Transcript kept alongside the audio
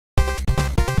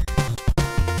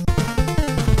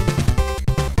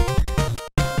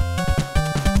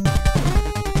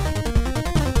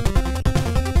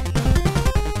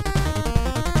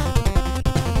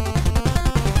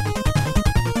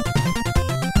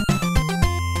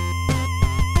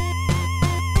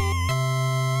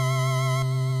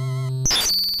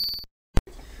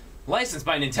Licensed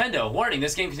by Nintendo. Warning,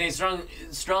 this game contains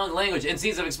strong language and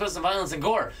scenes of explicit violence and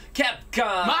gore.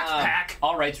 Capcom! Mock Pack!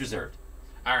 All rights reserved.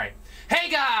 Alright. Hey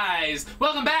guys!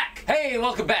 Welcome back! Hey,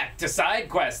 welcome back to Side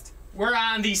Quest. We're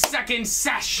on the second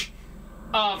sesh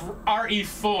of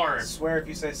RE4. I swear if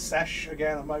you say sesh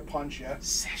again, I might punch you.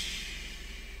 Sesh.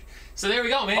 So there we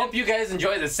go, man. Hope you guys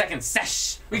enjoy the second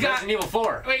sesh of Resident Evil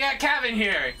 4. We got Kevin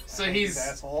here. So These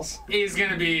assholes. he's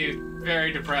gonna be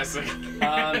very depressing.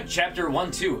 Chapter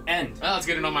 1-2, end. Well, it's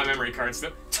good to know my memory card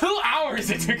still. 2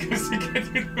 hours it took us to get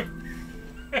through.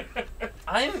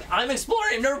 I'm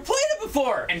exploring. I've never played it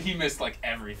before. And he missed like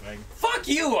everything. Fuck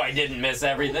you! I didn't miss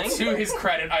everything. To his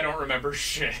credit, I don't remember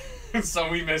shit. So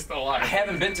we missed a lot. I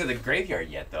haven't been to the graveyard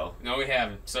yet, though. No, we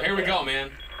haven't. So here we go, man.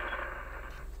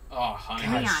 Oh,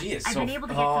 honey. God, she is so.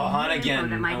 Oh, hun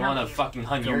again. I want to fucking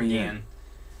hun your again.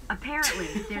 Apparently,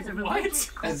 there's a religious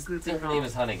cult group her name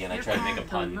is Hun again. I tried to make a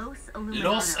pun.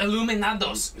 Los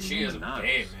Illuminados. She is a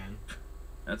babe, man.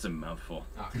 That's a mouthful.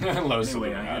 Oh.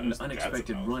 Anyway, I had an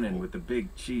unexpected run-in with the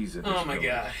big cheese at this Oh my building.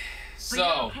 god.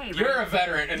 So, you're a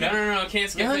veteran. No, can't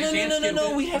skip it.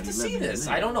 No, we have to see this.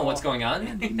 I don't know what's going on.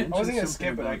 I wasn't gonna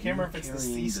skip it. I can't remember if it's the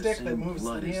C-stick that moves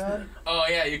the neon. Oh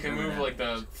yeah, you can move like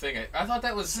the thing. I thought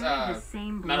that was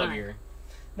Metal Gear.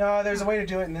 No, there's a way to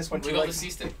do it in this one too. Wiggle like, the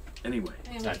C-stick. Anyway,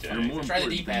 Try the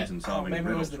D-pad. Oh,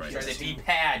 maybe it was the Try the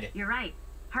D-pad. You're right.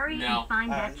 Hurry and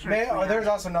find that church. There's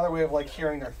also another way of like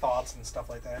hearing their thoughts and stuff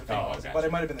like that. But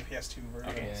it might have been the PS2 version.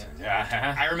 Okay.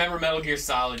 Yeah. I remember Metal Gear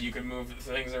Solid. You could move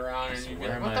things around, and you'd be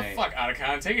like, "What the fuck,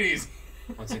 Otacon? Take it easy."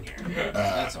 What's in here?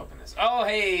 Let's open this. Oh,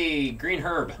 hey, green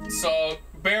herb. So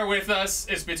bear with us.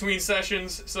 It's between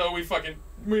sessions, so we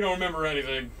don't remember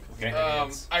anything. Okay.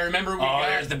 I remember we got.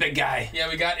 There's the big guy. Yeah,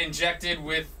 we got injected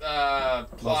with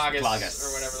plagas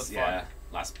or whatever the fuck. Yeah,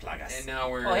 Las Plagas. And now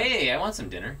we're. Oh, hey, I want some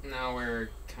dinner. Now we're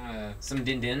kind of. Some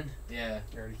din-din. Yeah.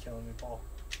 You're already killing me, Paul.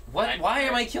 What? Why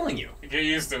am I killing you? Get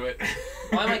used to it.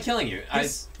 Why am I killing you?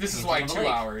 This is like 2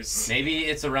 hours. Maybe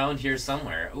it's around here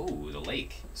somewhere. Ooh, the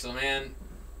lake. So, man.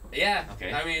 Yeah.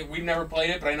 Okay. I mean, we've never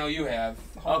played it, but I know you have.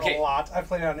 Okay. A lot. I've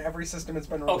played it on every system it's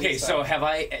been released. Okay, so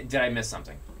did I miss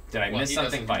something? Did I miss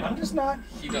something vital? I'm just not.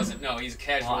 He doesn't know. He's a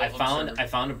casual. Well, I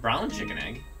found a brown chicken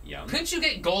egg. Yum. Couldn't you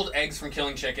get gold eggs from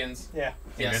killing chickens? Yeah.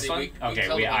 Yeah. This one?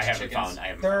 Okay, I haven't found.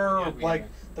 They're like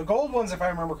the gold ones, if I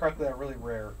remember correctly, are really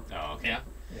rare. Oh, okay. Yeah.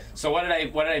 So what did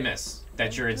I miss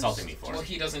that you're insulting me for? Well,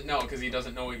 he doesn't know because he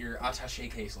doesn't know what your attaché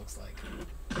case looks like.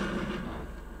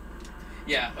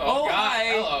 Yeah. Oh, God. Hi.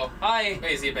 Hello. Hi.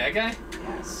 Wait, is he a bad guy?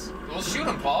 Yes. Well, shoot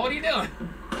him, Paul. What are you doing?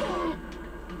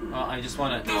 Well, I just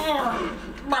want to.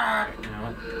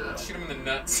 Shoot him in the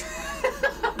nuts.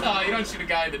 Oh, you don't shoot a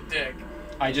guy in the dick.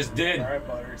 I just did. All right,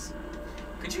 Butters.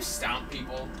 Could you stomp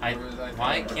people?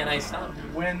 Why can't I stomp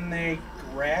him? When they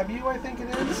grab you, I think it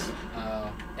is.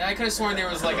 Yeah, I could have sworn there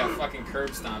was like a fucking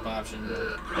curb stomp option.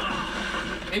 But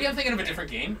maybe I'm thinking of a different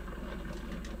game.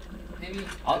 Maybe.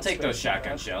 I'll take those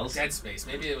shotgun shells. Dead Space.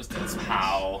 Maybe it was Dead Space.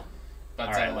 How? But,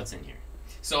 all right, what's in here?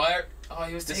 So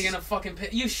he was taking a fucking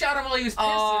piss. You shot him while he was pissing.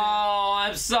 Oh,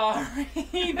 I'm sorry.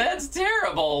 That's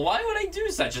terrible. Why would I do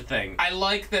such a thing? I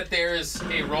like that there's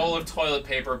a roll of toilet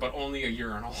paper, but only a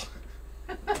urinal.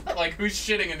 Like, who's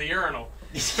shitting in the urinal?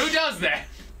 Who does that?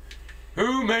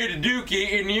 Who made a dookie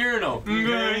in the urinal?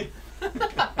 Okay.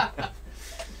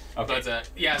 Okay. But,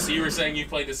 yeah, so you were saying you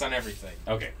played this on everything.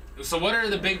 Okay. So what are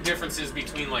the big differences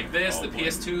between, like, this, the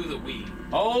PS2, the Wii?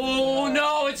 Oh,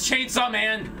 no, it's Chainsaw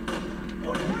Man.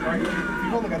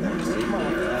 You've only got that for 6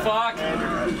 months. Fuck.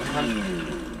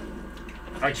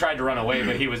 I tried to run away,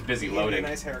 but he was busy loading.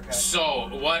 Nice haircut. So,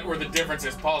 what were the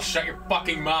differences? Paul, shut your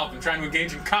fucking mouth. I'm trying to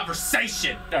engage in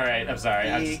conversation. All right, I'm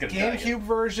sorry. I'm The just gonna tell you. Gamecube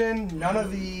version, none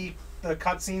of the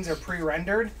cutscenes are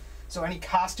pre-rendered, so any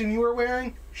costume you were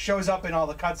wearing shows up in all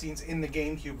the cutscenes in the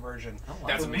Gamecube version. Oh, wow.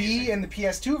 That's the amazing. Wii and the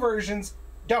PS2 versions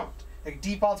don't. It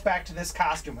defaults back to this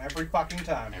costume every fucking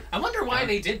time. I wonder why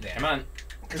they did that. Come on.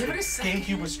 Because the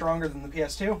Gamecube was stronger than the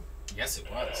PS2. Yes, it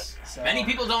was. So, Many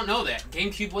people don't know that.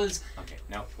 Gamecube was Okay,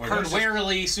 no.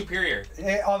 hardwarily superior.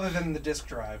 other than the disc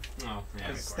drive. Oh, yeah, of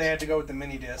Because course. they had to go with the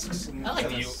mini discs. And I like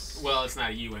that the was- well, it's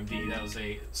not a UMD. That was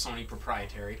a Sony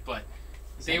proprietary. But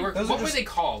they were. Those What are were just- they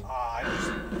called? I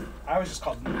was just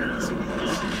called mini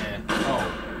CDs. Yeah.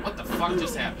 Oh. What the fuck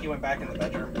just He happened? went back in the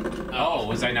bedroom. Oh,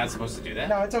 was I not supposed to do that?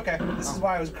 No, it's okay. This is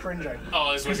why I was cringing.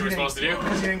 Oh, this is what you were supposed to do?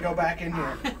 Because you didn't go back in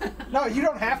here. No, you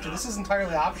don't have to. This is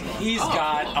entirely optional. He's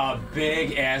got a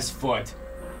big ass foot.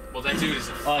 Well, that dude is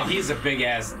a Oh, fucking... he's a big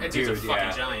ass That dude. dude's a fucking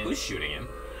Yeah. giant. Who's shooting him?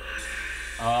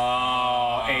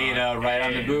 Oh, Ada, right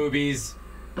on the boobies.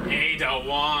 Ada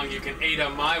Wong. You can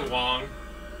Ada my Wong.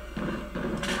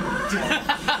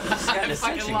 asshole. He's got an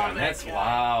ascension love gun. that That's guy.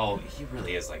 wow. He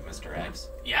really is like Mr. X.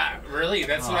 Yeah, really.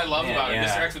 That's what I love man, about it. yeah.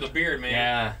 Mr. X with a beard, man.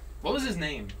 Yeah. What was his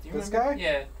name? Do you This remember? guy?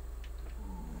 Yeah.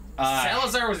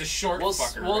 Salazar was a short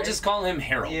fucker. We'll right? just call him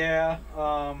Harold. Yeah.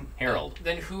 Harold.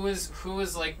 Then who is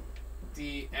like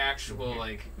the actual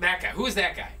like that guy? Who is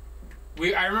that guy?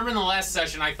 I remember in the last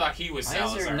session I thought he was Why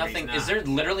Salazar. is there nothing? Is there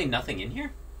literally nothing in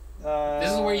here?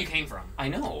 This is where you came from. I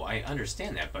know. I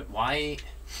understand that, but why?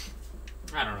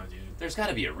 I don't know, dude. There's got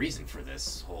to be a reason for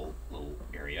this whole little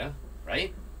area,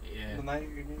 right? Yeah. Well, now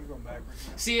you're going backwards.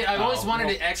 See, I've always wanted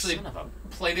well, to actually son of a-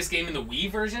 play this game in the Wii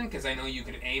version because I know you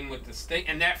could aim with the stick,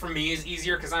 and that for me is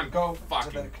easier because I'm Go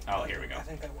fucking. to the, Oh, here we go. I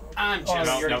think that one. I'm just.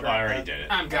 no, you Nope, I already grabbed did it.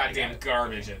 I'm I goddamn got it.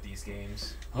 garbage at these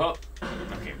games. Oh,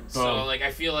 okay. So Boom. like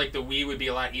I feel like the Wii would be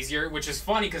a lot easier, which is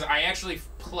funny because I actually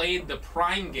played the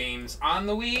Prime games on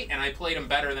the Wii and I played them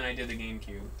better than I did the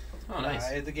GameCube. Oh, nice.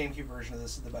 The GameCube version of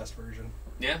this is the best version.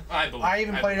 Yeah, I believe. I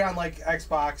even played it on like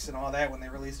Xbox and all that when they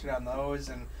released it on those,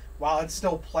 and while it's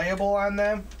still playable on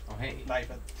them, Oh, hey. knife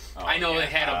it. Oh, I know yeah. they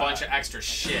had a bunch of extra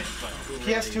shit, but who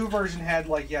PS2 really... version had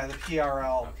like the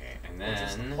PRL, Okay, and which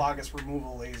is the then. Plagas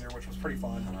removal laser, which was pretty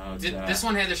fun. This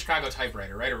one had the Chicago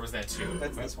typewriter, right? Or was that two?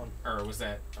 That's this one. Or was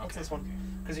that? Okay. That's this one.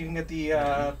 Because you can get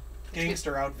the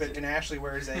gangster outfit, and Ashley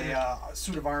wears a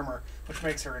suit of armor, which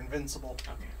makes her invincible.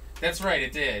 Okay. That's right,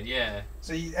 it did. Yeah.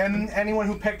 So and anyone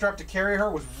who picked her up to carry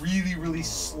her was really, really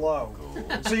slow.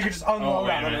 So you could just unload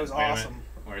wait a on them. It minute, was wait a minute. awesome.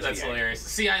 Where's That's the egg? hilarious.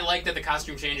 See, I like that the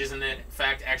costume changes and that in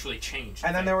fact actually changed.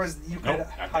 And then there was you could. Nope.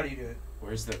 How do you do it?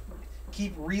 Where's the?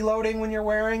 Keep reloading when you're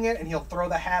wearing it, and he'll throw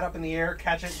the hat up in the air,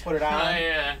 catch it, and put it on. Oh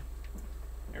yeah.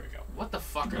 There we go. What the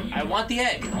fuck are you? I want the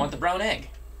egg. I want the brown egg.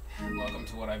 Welcome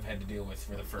to what I've had to deal with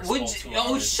for the first Would full you, 2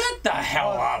 oh, hours. shut the hell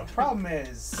Well, up. the problem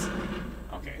is,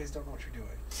 you Okay. guys don't know what you're doing.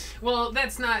 Well,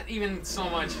 that's not even so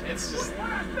much. It's just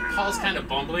Paul's kind of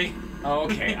bumbly.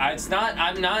 Okay. It's not.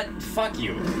 I'm not. Fuck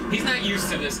you. He's not used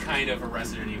to this kind of a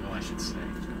Resident Evil, I should say.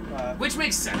 Which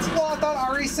makes sense. Well, I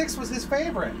thought RE6 was his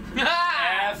favorite.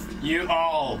 F you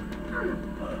all.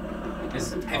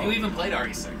 Have you even played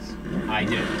RE6? I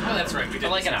did. Oh, that's right. We did For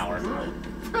like this an hour.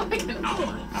 For like an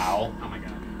hour. Ow. Oh my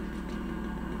god.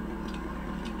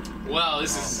 Well,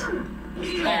 this is. Oh,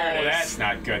 There it is. that's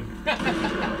not good.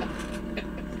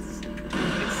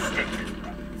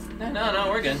 No,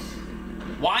 we're good.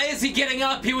 Why is he getting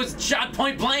up? He was shot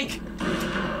point blank.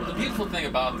 The beautiful thing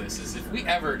about this is if we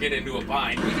ever get into a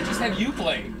bind, we can just have you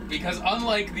play. Because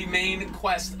unlike the main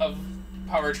quest of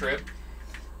Power Trip,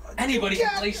 anybody can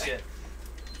play shit.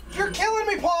 You're killing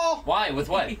me, Paul! Why? With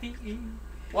what?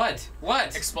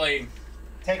 What? Explain.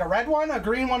 Take a red one, a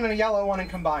green one, and a yellow one and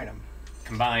combine them.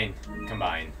 Combine.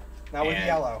 Now with And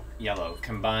yellow. Yellow.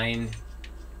 Combine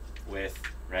with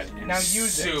red and Now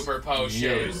use it. Super potion.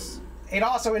 use. It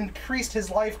also increased his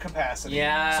life capacity.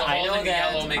 Yeah, So I know holding the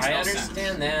that. yellow makes I no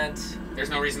understand that. There's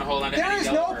no reason to hold on to There any is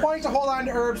yellow no herb. point to hold on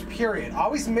to herbs, period.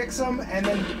 Always mix them, and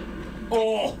then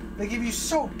Oh! they give you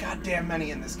so goddamn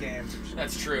many in this game.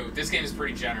 That's true. This game is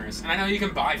pretty generous. And I know you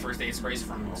can buy first aid sprays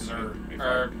from Xur.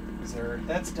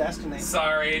 That's Destiny.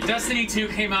 Sorry, Destiny 2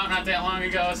 came out not that long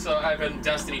ago, so I've been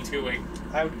Destiny 2ing.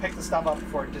 I would pick the stuff up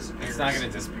before it disappears. It's not gonna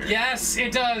disappear. Yes,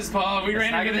 it does, Paul. We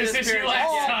ran into this issue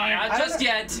last time. Not just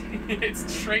yet.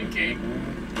 It's shrinking.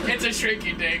 It's a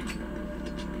shrinky dink.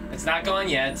 It's not gone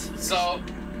yet. So,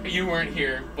 you weren't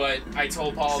here, but I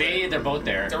told Paul See, that they're both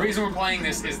there. the reason we're playing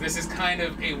this is kind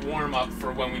of a warm-up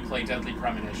for when we play Deadly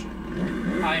Premonition.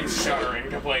 I am shuddering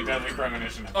to play Deadly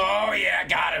Premonition. Oh yeah,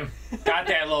 got him. Got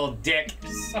that little dick.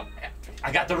 So happy.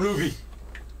 I got the ruby.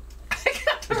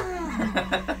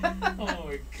 Oh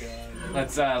my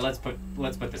god. Let's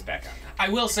put this back on. I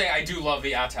will say I do love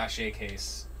the attaché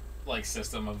case like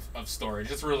system of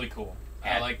storage. It's really cool.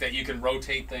 I like that you can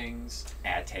rotate things.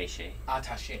 Attaché.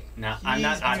 Attaché. No, I'm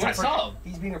not What's it attaché. called?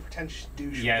 He's being a pretentious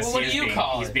douche. Yes, Well, what he do is you being,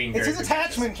 call he's it? being It's very his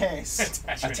attachment case.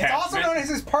 Attachment. It's also known as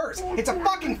his purse. It's a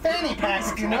fucking fanny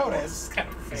pack, if you notice.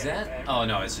 Is that? Oh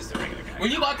no, it's just a regular guy.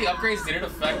 When you bought the upgrades, did it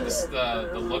affect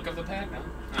the look of the pack? No.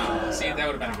 Oh, see, that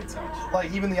would have been a good touch.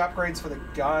 Like, even the upgrades for the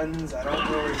guns, I don't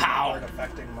really How? remember it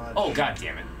affecting much. Oh god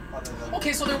damn it. Other than,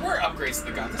 Okay, so there were upgrades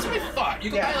to the gun. That's what I thought. You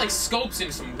could Yeah. buy like scopes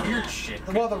and some weird shit.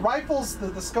 well, the rifles,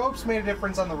 the scopes made a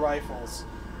difference on the rifles.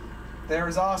 There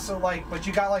was also, like, but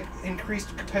you got, like, increased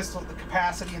the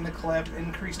capacity in the clip,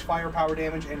 increased firepower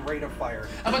damage, and rate of fire.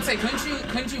 I'm about to say,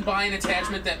 couldn't you buy an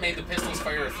attachment that made the pistols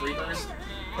fire a 3 burst?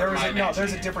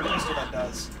 There's a different pistol that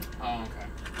does. Oh, okay.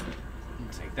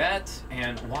 Take that,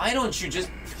 and why don't you just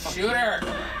Shoot her!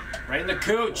 right in the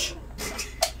cooch?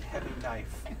 Heavy knife.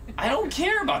 I don't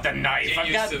care about the knife. Get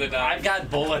used to the knife. I've got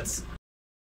bullets.